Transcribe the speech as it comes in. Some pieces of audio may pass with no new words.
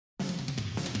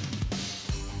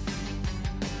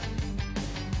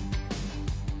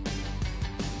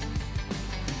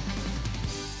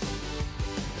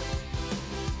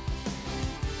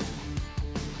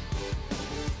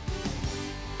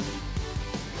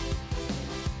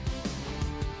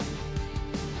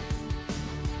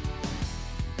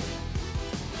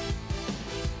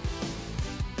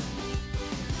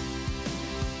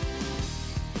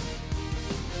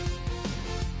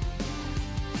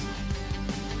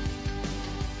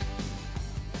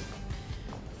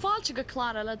Fáilte go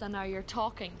clár than now you're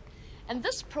talking. In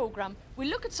this programme, we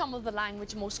look at some of the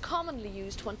language most commonly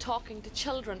used when talking to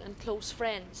children and close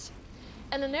friends.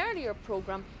 In an earlier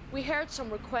programme, we heard some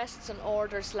requests and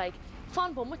orders like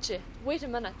Fan bomuche, wait a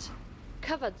minute,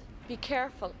 Covered, be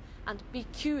careful, and be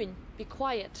queuing, be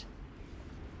quiet.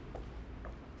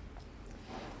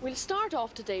 We'll start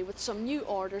off today with some new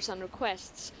orders and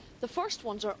requests. The first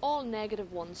ones are all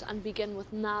negative ones and begin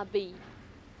with na be.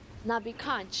 Na be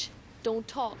canch, don't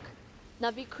talk. Na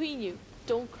be queenu,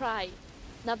 don't cry.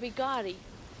 Na be gari,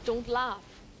 don't laugh.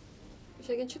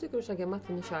 Sé gin siad gur ge mat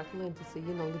na seaachna sa í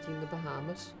an gatí na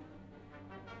Bahamas.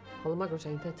 Hol mar gur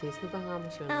sé ta tés na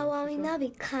Bahamas. Bhí na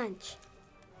bhí cant.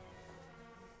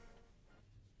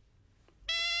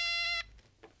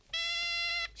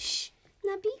 Shh,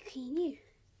 na bí cíniu.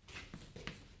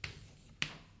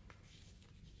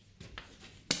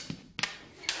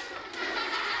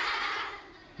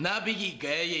 Na bí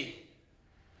gaye.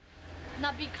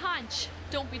 Na be canch,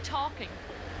 don't be talking.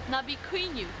 Na be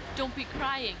queenu, don't be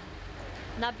crying.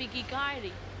 Na bigi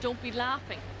gairi, don't be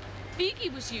laughing. Bigi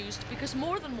was used because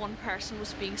more than one person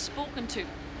was being spoken to.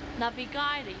 Na be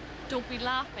gairi, don't be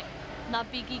laughing. Na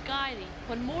bigi gairi,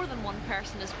 when more than one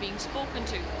person is being spoken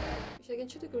to. Sé gin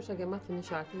siad gur ge mat na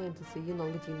seaachna sa í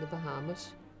an gatí na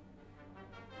Bahamas.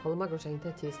 Hol mar gur sé ta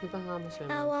tés na Bahamas.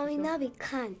 Bhí na bhí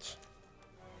cant.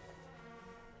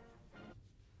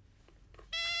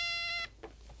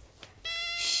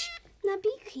 Shh, na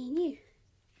bí cíniu.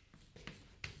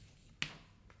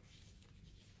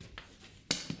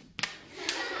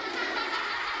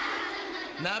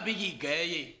 Na bí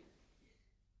gaye.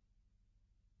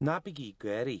 Na bí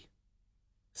gary.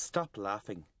 Stop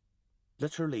laughing.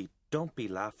 Literally, don't be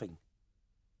laughing.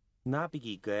 Na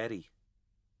bí gary.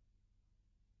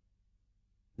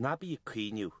 Na bí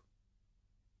queenu.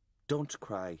 Don't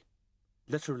cry.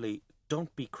 Literally,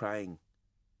 don't be crying.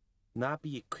 Na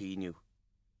bí queenu.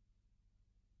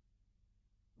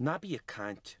 Na bí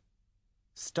can't.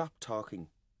 Stop talking.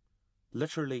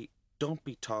 Literally, don't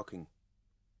be talking.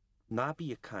 Na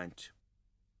bí can't.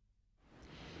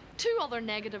 Two other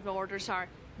negative orders are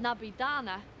na be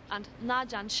dana and na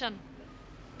jan shin.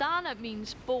 Dana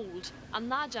means bold and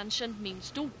na jan shin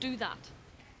means don't do that.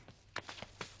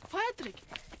 Frederick,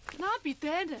 na bí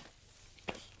déine.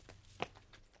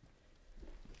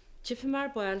 Chif mar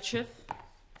boil chif.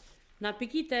 Na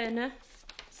bigi déine.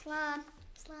 Slán,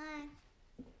 slán.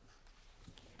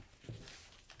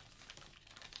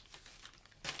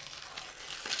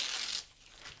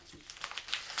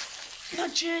 Na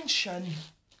Jane Shan.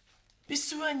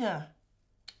 Bisuanya.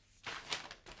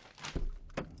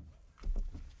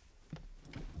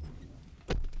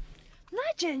 Na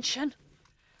Jenshin,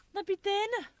 na bí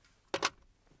déine.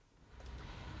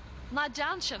 Na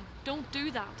janshin, don't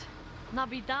do that. Na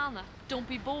be dana, don't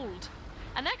be bold.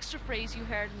 An extra phrase you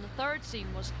heard in the third scene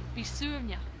was be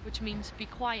suanya, which means be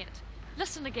quiet.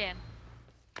 Listen again.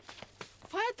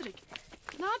 Frederick,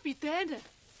 na bí déine.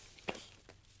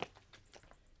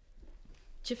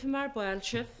 Chif mar boil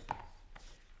chif.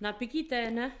 Na bigi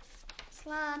déine.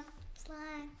 Slán,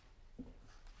 slán.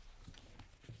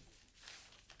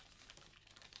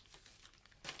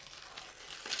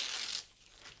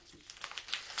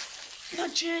 Na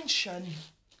Jane Shan.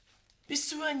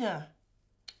 Bisuanya.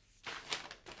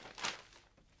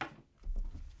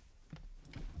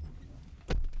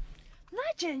 Na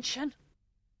Jenshin.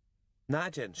 Na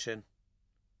Jenshin.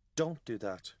 Don't do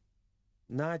that.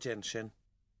 Na Jenshin.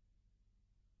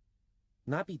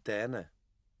 Na bí déine.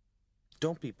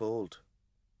 Don't be bold.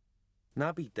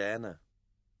 Na bí déine.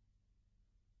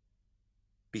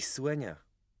 Be suanya.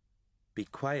 Be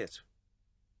quiet.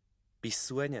 Be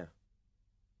suanya.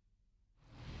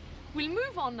 We'll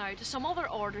move on now to some other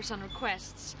orders and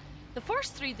requests. The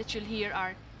first three that you'll hear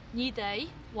are Nidai,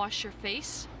 wash your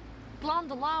face,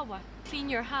 Glandalawa, clean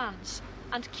your hands,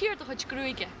 and Kirdachaj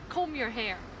Gruige, comb your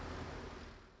hair.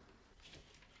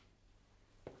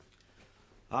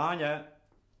 Anya.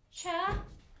 Cha?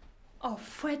 Oh,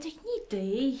 Frederick, ní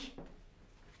dé.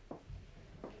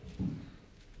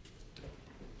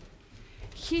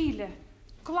 Chiele,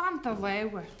 glanta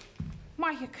lewe.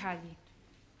 Maia Callie.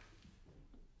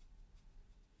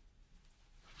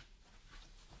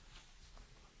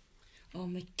 Oh,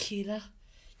 my Kira.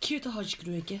 Cír a thuid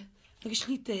grúige, agus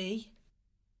ní dé.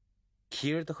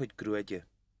 Cír de chuid grúide.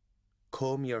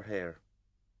 Comb your hair.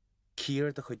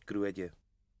 Cír de chuid grúide.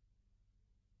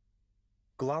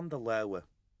 Glan de lewe.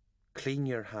 Clean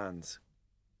your hands.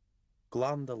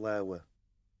 Glan de lewe.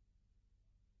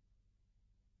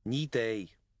 Ní dé.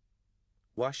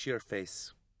 Wash your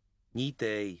face. Ní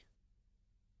dé.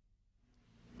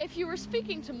 If you were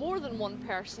speaking to more than one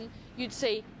person, you'd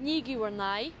say Nigi were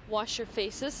nai, wash your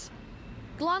faces,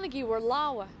 Glanigi were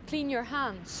lawa, clean your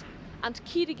hands, and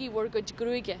Kirigi were good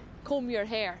gruige, comb your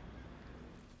hair.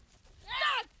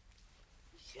 Dad!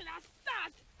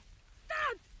 Dad!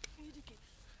 Dad!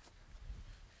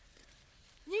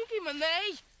 Nigi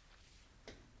manei!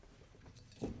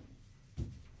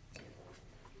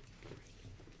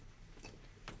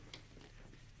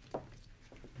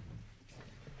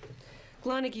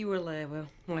 Glánigi war lewa,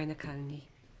 waina calni.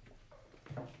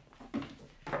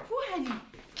 Fuhani,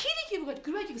 Kirigi were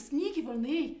gruige was Nigi were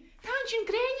nei. Tanshin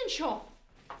grain shop.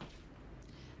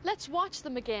 Let's watch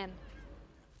them again.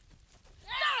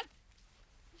 Dad!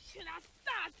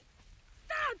 Dad!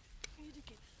 Dad!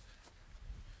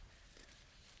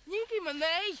 Nigi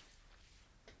manei!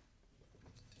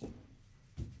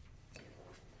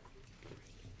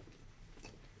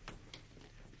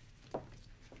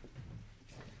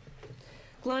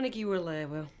 Glánigi war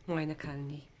lewa, waina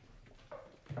calni.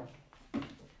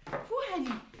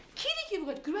 Fuhani, Kirigi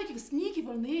were gruige was Nigi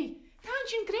were nei.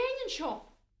 Tanshin grain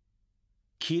shop.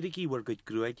 Kirigi were good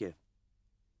gruide.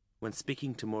 When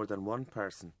speaking to more than one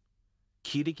person,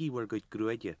 Kirigi were good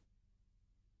gruide.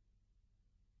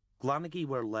 Glánigi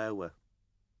were lewa.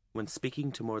 When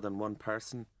speaking to more than one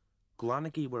person,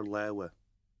 Glánigi were lewa.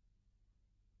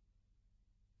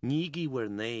 Nigi were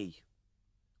nei.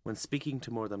 When speaking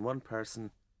to more than one person,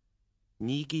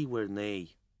 Nigi were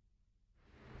nei.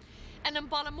 And in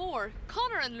Ballamore,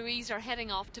 Connor and Louise are heading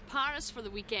off to Paris for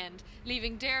the weekend,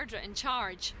 leaving Deirdre in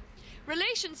charge.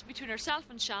 Relations between herself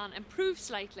and Sean improve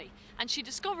slightly, and she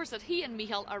discovers that he and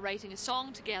Michael are writing a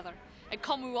song together, a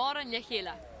Comuara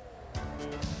Nyahila.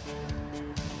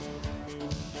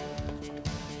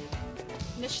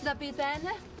 Nishna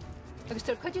Bidana, agus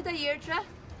tar cuidiú da Deirdre,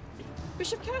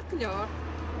 Bishop Cathleor,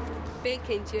 be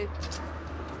cinú.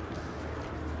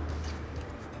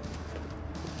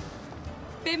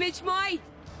 Be mich mai.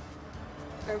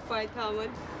 Fine,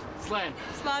 Tomlin. Slán.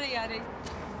 Slánny Addy.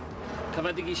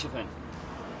 Cafad ag eisiau fan.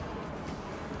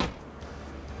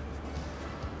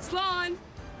 Slán.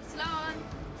 Slán.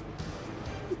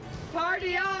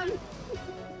 Party on.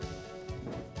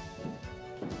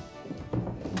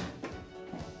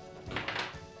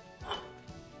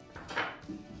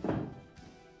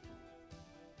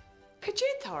 Could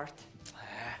you thart?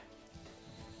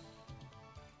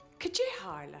 Could you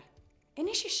harla? In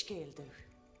is je scale do?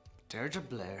 Deirdre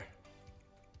Blair.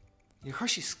 You heard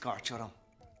she scorch on him.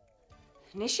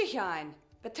 Nis je gaan,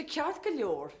 but te kjart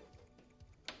galoor.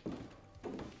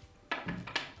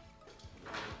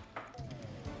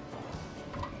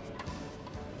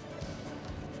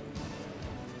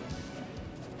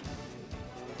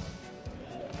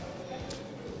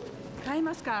 Kai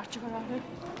mas scartje geraden.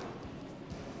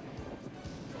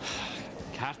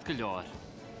 Cart go leor.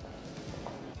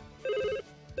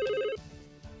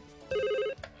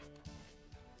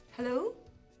 Hello?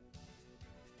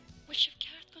 Wish of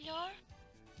cart galore?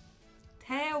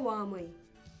 Tá wamai.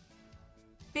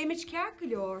 Be mich ceart go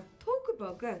leor, tóca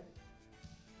boga.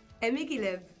 Emigi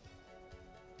live.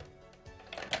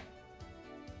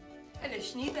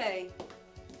 Elis ní é.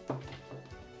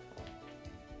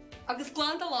 Agus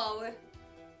glanda láwe.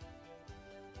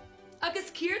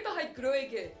 Agus cír a haid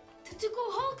groige. To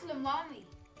go halt the mommy.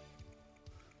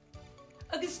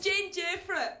 Agus Jane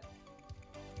Jeffra.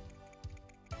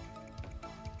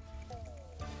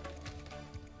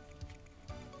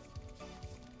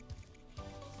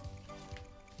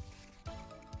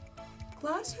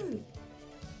 Classroom.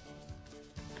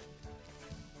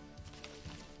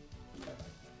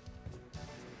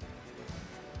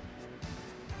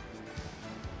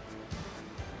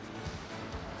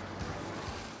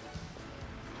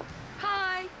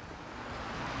 Hi.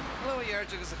 Hello,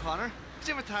 Deirdre agus a Connor.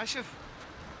 Jim a Tashif.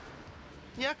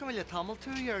 Yeah, come in Tamil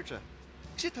too, Deirdre.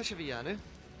 She Tashif Yanu.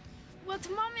 Well, to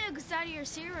mommy agus daddy or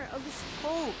Sarah agus.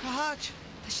 Oh, Kahach.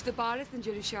 Tá si de baras an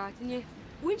Jerry Shartine.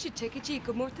 Win si ticketí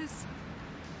go mortas.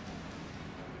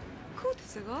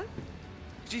 Cútas a gáil?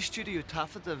 G studio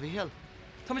Taffet a Vihel.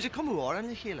 Thomas, you come over and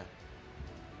you heal.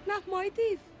 Nach mai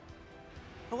Dave.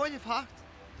 A while you've hacked.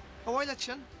 A while at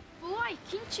chin. Boy,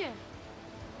 kinche.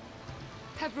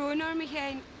 Tá bronar mi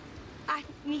hen. Ach,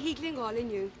 ní híglin gáil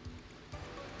inniu.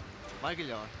 Michael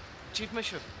Yard. Chief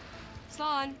Bishop.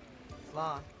 Slán.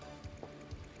 Slán.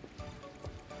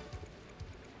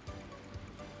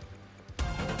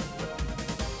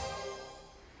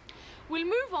 We'll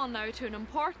move on now to an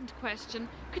important question.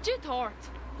 Kajithort,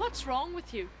 what's wrong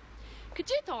with you?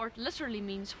 Kajithort literally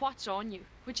means what's on you,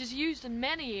 which is used in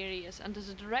many areas and is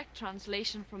a direct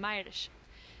translation from Irish.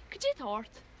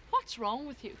 Kajithort, what's wrong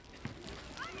with you?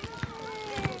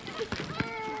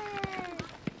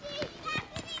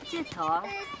 Guitar.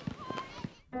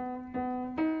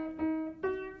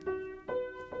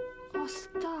 Oh,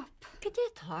 stop. Could you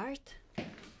tart?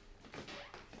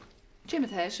 Jim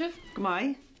Teshif.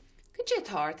 Gmai. Could you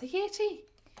tart the Yeti?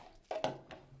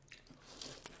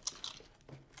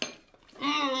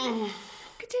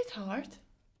 Could you tart?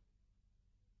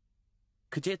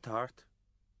 Could you tart?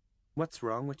 What's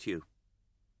wrong with you?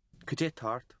 Could you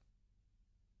tart?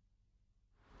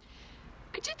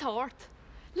 Could you tort?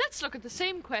 Let's look at the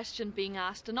same question being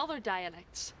asked in other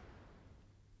dialects.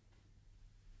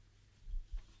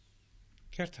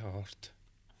 Gert hart.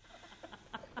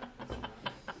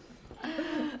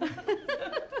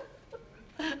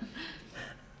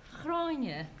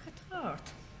 Groanje.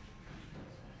 Getart.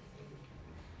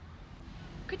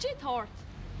 Could you tort?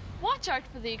 Watch out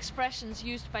for the expressions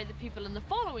used by the people in the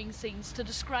following scenes to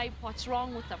describe what's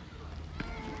wrong with them.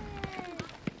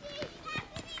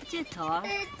 Guitar.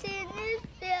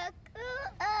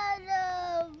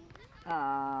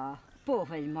 Ah,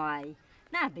 bovel mai.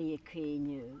 Na be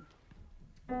you.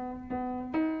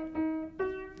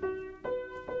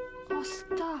 Oh,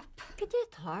 stop. Could you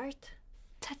tart?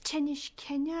 Tachenish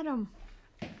Kenyarum.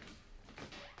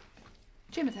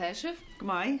 Jim Teshif.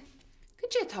 Gmai.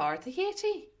 Could you tart the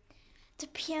Yeti? The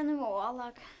piano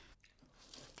wallag.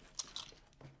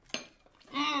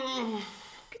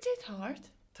 Could you tart?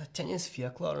 Tá tenis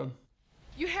fiaclarum.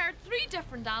 You heard 3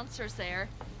 different answers there.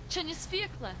 Chinis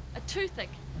fiacla, a toothache.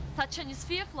 Ta chinis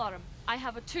fiaclarum, I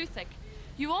have a toothache.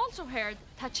 You also heard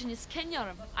ta chinis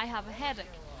kenyarum, I have a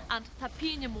headache. And ta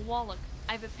pina mawallag,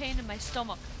 I have a pain in my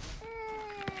stomach.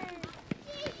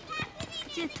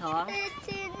 Guitar.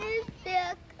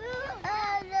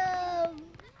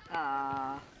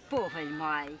 Ah, bovel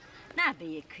mai. Na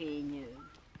be you.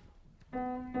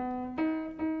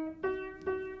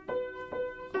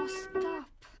 Oh, stop.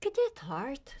 Could you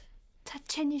tart?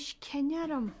 Tachenish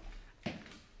Kenyarum.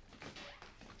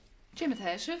 Jim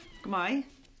Teshif. Gmai.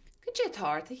 Could you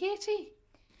tart the Yeti?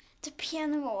 The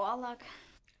piano wallag.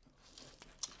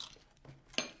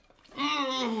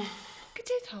 Could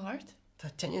you tart?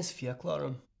 Tá tenis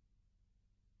fiaclarum.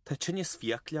 Tá chinis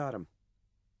fiaclarum.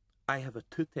 I have a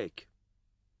toothache.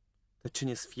 Tá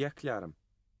chinis fiaclarum.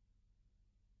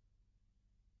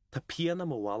 Tá piana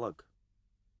mawallag.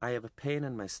 I have a pain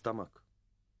in my stomach.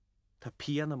 Tá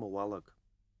piana mawallag.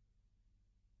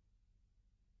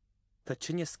 Tá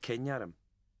chinis kenyarum.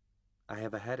 I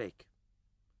have a headache.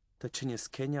 Tá chinis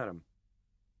kenyarum.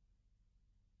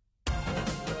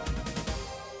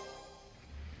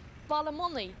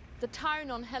 Ballymoney, the town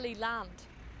on hilly land.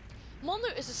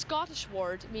 Munnu is a Scottish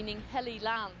word meaning hilly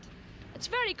land. It's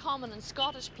very common in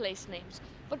Scottish place names,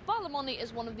 but Ballymoney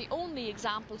is one of the only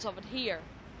examples of it here.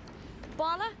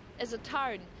 Balla is a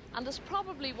town and is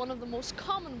probably one of the most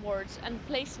common words and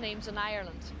place names in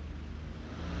Ireland.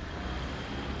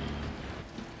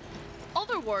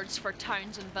 Other words for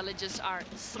towns and villages are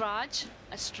Sraj,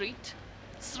 a street,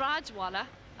 Srajwala,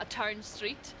 a town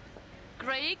street,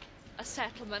 Graig, a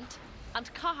settlement,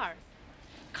 and Cahar.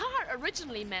 Cahar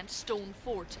originally meant stone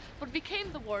fort, but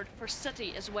became the word for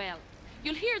city as well.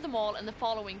 You'll hear them all in the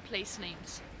following place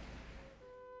names.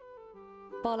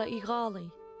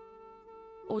 Ballaighali,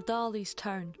 O'Dally's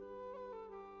town.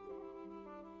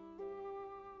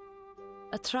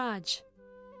 Atraj,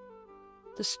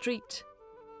 the street.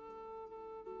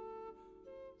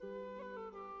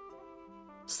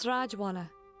 Srajwala,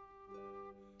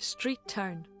 street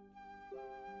town.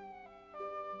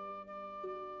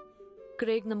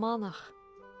 Graig na Monach,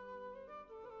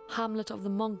 hamlet of the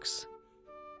monks.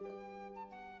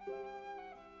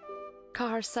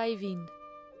 Cahar Saiveen,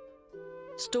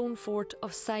 stone fort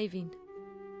of Saiveen.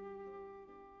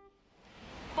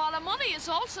 Ballymoney is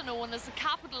also known as the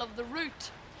capital of the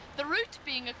Root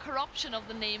being a corruption of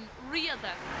the name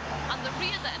Riada, and the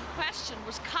Riada in question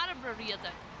was Carabra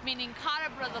Riada, meaning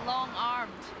Carabra the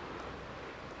long-armed.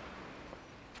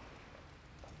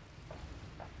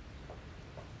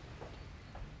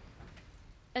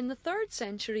 In the 3rd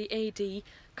century AD,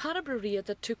 Carabra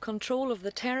Riada took control of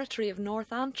the territory of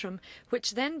North Antrim,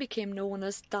 which then became known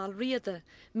as Dal Riada,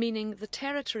 meaning the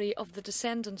territory of the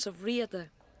descendants of Riada.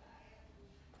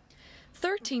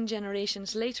 13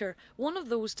 generations later, one of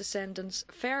those descendants,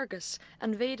 Fergus,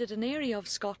 invaded an area of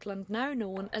Scotland now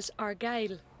known as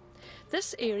Argyll.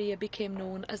 This area became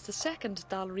known as the Second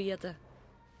Dal Riada.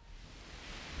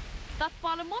 That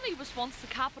Ballymoney was once the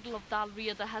capital of Dal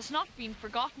Riada has not been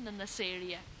forgotten in this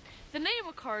area. The name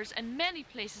occurs in many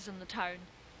places in the town.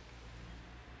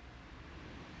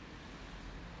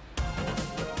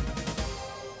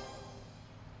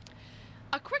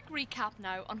 A quick recap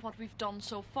now on what we've done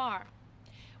so far.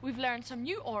 We've learned some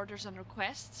new orders and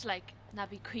requests like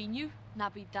Nabi Quinu,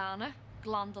 Nabi Dana,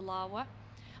 Glondalawa,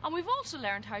 and we've also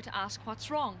learned how to ask what's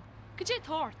wrong. G'day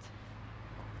Thort.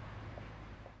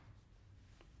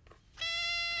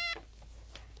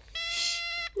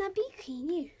 Nabi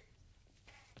Quinu.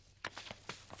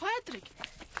 Frederick,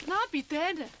 Nabi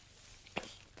Dana.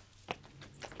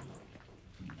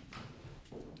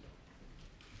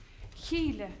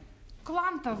 Chile,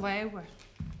 Glanta Lewer,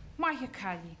 Maia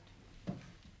Calin.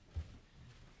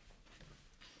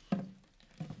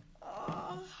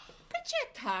 Gydje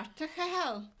tarta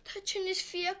hel. Tá sin is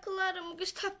fiacail arm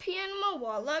agus tá pean má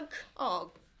bhálag.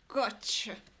 Oh,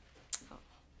 gotcha.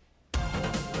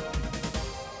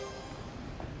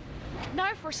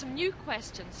 Now for some new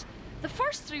questions. The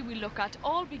first three we look at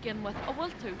all begin with a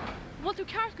Wiltu. Wiltu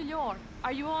Cartgalior,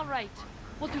 are you all right?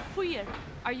 Wiltu Fuir,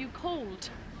 are you cold?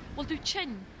 Wiltu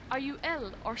Chin, are you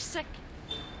ill or sick?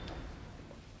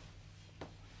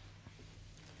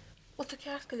 Wiltu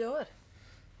Cartgalior.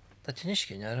 Tá tin is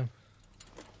cin arm.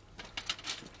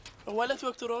 An bhile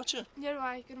tú achtar ráte? Níor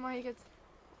bhaid gur maigad.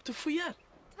 Tú fuiar?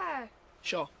 Tá.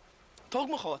 Seo, tug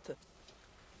mo cháta.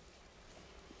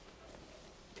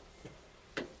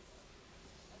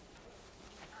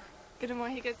 Gur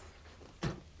maigad.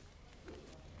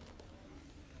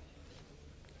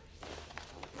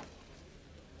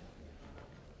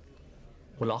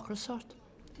 Bhfuil achar sort?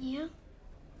 Yeah.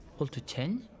 Bhfuil tú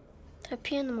tin? Tá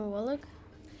pean má bhálag.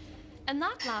 In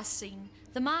that last scene,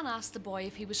 the man asked the boy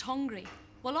if he was hungry.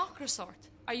 Well, Ockrasort,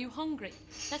 are you hungry?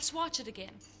 Let's watch it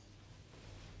again.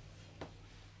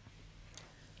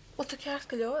 Wiltu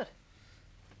Cartgalior.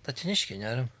 Tá tin is cin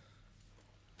arm.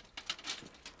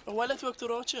 An bhile tú achtar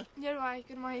ráte? Níor bhaid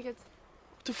gur maigad.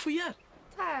 Tú fuiar?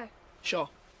 Tá. Seo,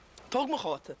 tug mo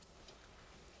cháta.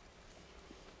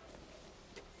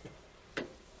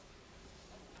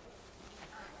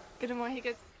 Gur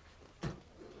maigad.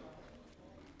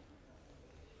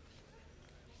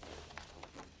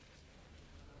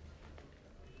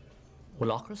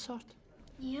 Bhfuil achar sort?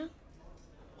 Yeah.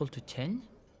 Bhfuil tú tin?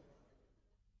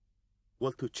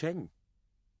 Wiltu Chen,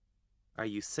 are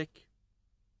you sick?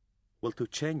 Wiltu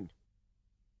Chen.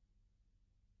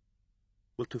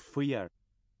 Wiltu Fuir,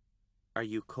 are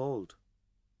you cold?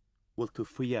 Wiltu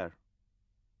Fuir.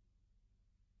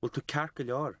 Wiltu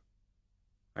Cartgalior,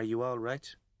 are you all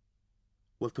right?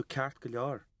 Wiltu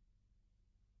Cartgalior.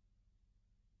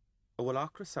 Will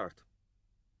Ockrasart,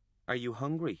 are you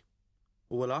hungry?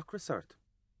 Will Ockrasart.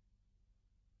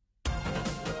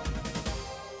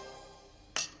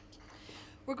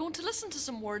 We're going to listen to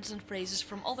some words and phrases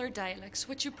from other dialects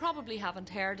which you probably haven't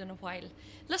heard in a while.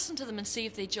 Listen to them and see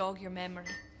if they jog your memory.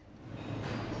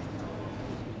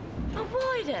 An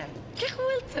bhaide, ce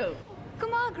bhfuil tú? Go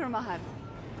mágur mahad.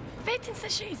 Féitin sa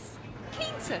síos.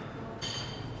 Cínta.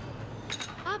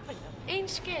 Apple, ein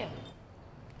scéal.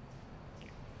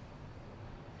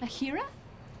 Na hira?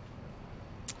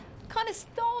 Can is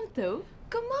stán tú?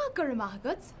 Go mágur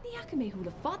mahagad, ní aca mé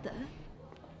húla fada.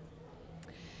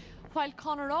 While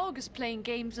Conor Og is playing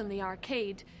games in the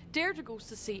arcade, Deirdre goes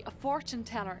to see a fortune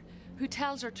teller who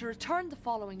tells her to return the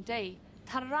following day,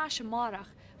 Tararash Marach,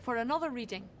 for another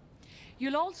reading.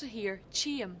 You'll also hear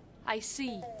Chiam, I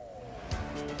see.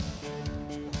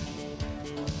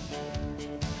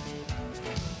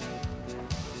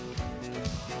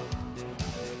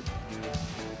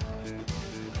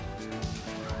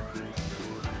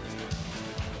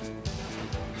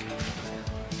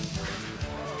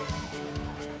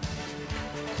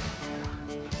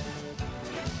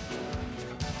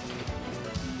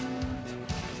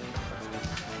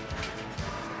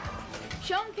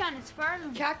 Sean can is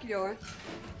Fernand. Cartgalior.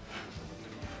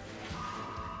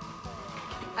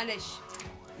 Anish,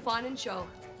 Fawn and Show.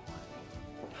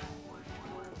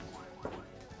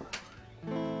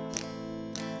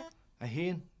 A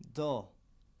hén, dó.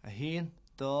 A hén,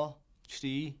 dó,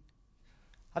 trí.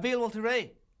 A bhéal bhfuil tú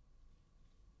ré.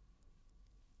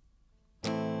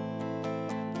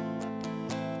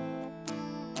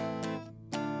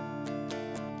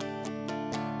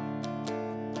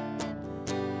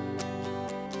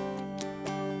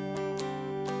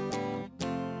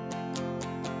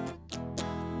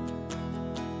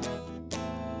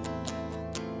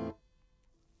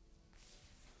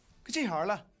 G'day,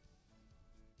 Harla.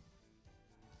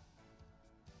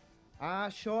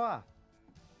 Seo. Tá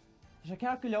sé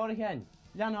Cartgalior again.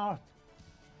 Lean ort.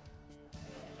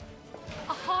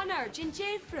 A Honor, Jin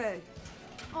Jeffrey.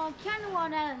 Oh, cean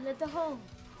bháin eile le do hó.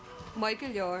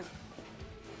 Michael Yor.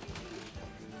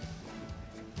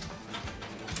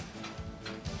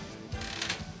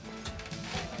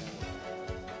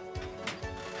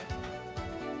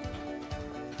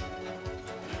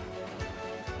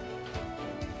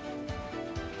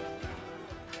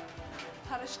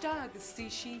 iste agus tí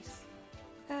síos.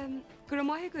 Gur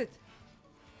mai good.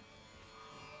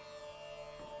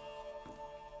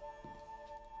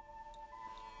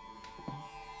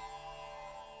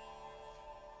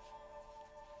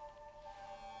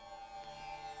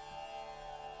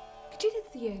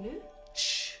 Gdíad dhéanú?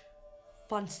 Shh.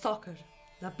 Fan stocker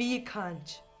na bí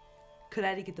cant.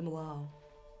 Cred go am lá.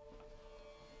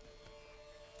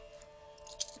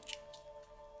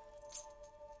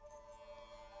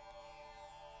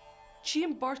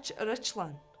 Tíam bort a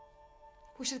Richland.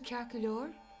 Bú siad cear go leor?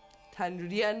 Tá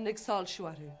rian ag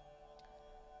sáilseoirú.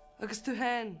 Agus tú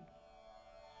hen.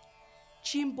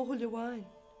 Tíam bohol leháin.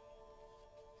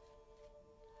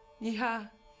 Ní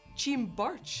ha tíam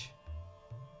bort.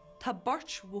 Tá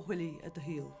bort bhuilí a do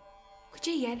híl. Go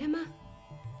dé dhéana ma?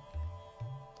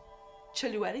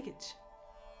 Chilú aigid.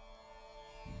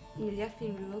 Ní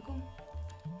leafhín ruagum.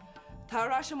 Tá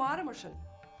rá sem mar mar sin.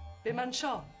 Bé man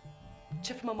seo.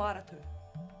 Chif ma mara tú.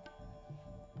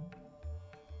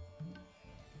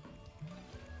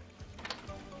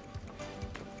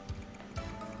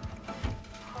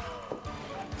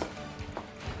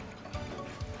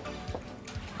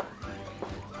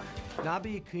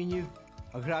 Nabí cúniu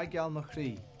a ghrageal na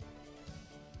chrí.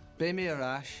 Bé mé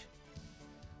arás.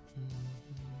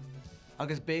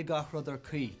 Agus bé gach rud ar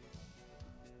cuí.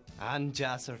 An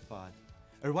jazz ar fad.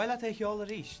 Ar bhile é cheol a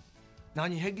ríist. Ná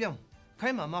ní higliam.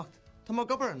 Caim amacht. Tá má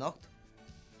gobar nacht.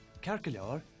 Cear go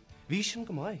leor. Bhí sin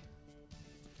go mai.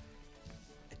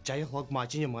 Deichlog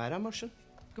maidin mar mar sin?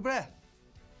 Go bre.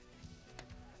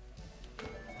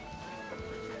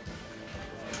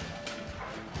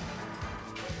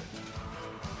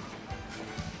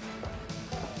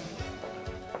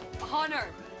 Honor.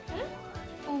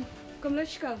 Ó, gom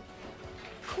leis go.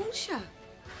 Cún se?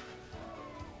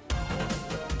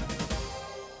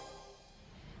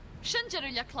 Sin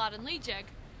le clár an lídeag.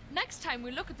 Next time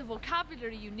we look at the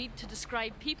vocabulary you need to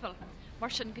describe people. Mar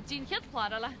sin go dín chead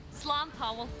clár eile, slán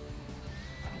tábhail.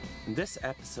 In this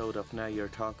episode of Now You're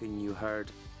Talking, you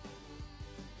heard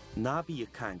Nabí a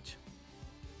cant.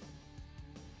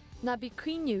 Nabí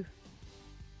cuiniú.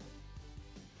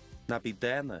 Nabí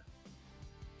déna.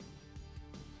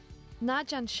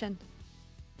 Nájan sin.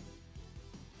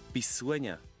 Bí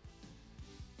suine.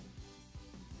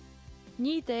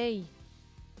 Ní dé.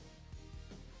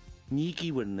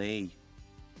 Nígi war né.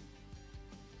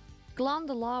 Glán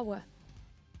de láha.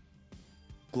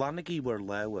 Glanigi war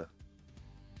lewa.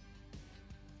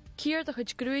 Cír de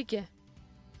chud grúige.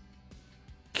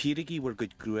 Círigi war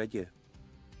good gruide.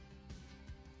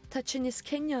 Tá sin is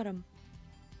cinnearm.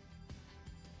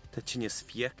 Tá sin is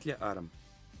fiechle arm.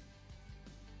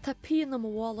 Tá pían am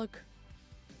bhálag.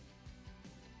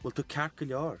 Wil tú cear go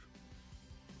leor?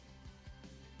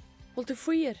 Wil tú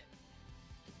fuir?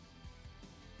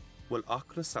 Wil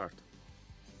acra sart?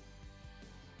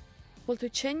 Wil tú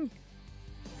chin?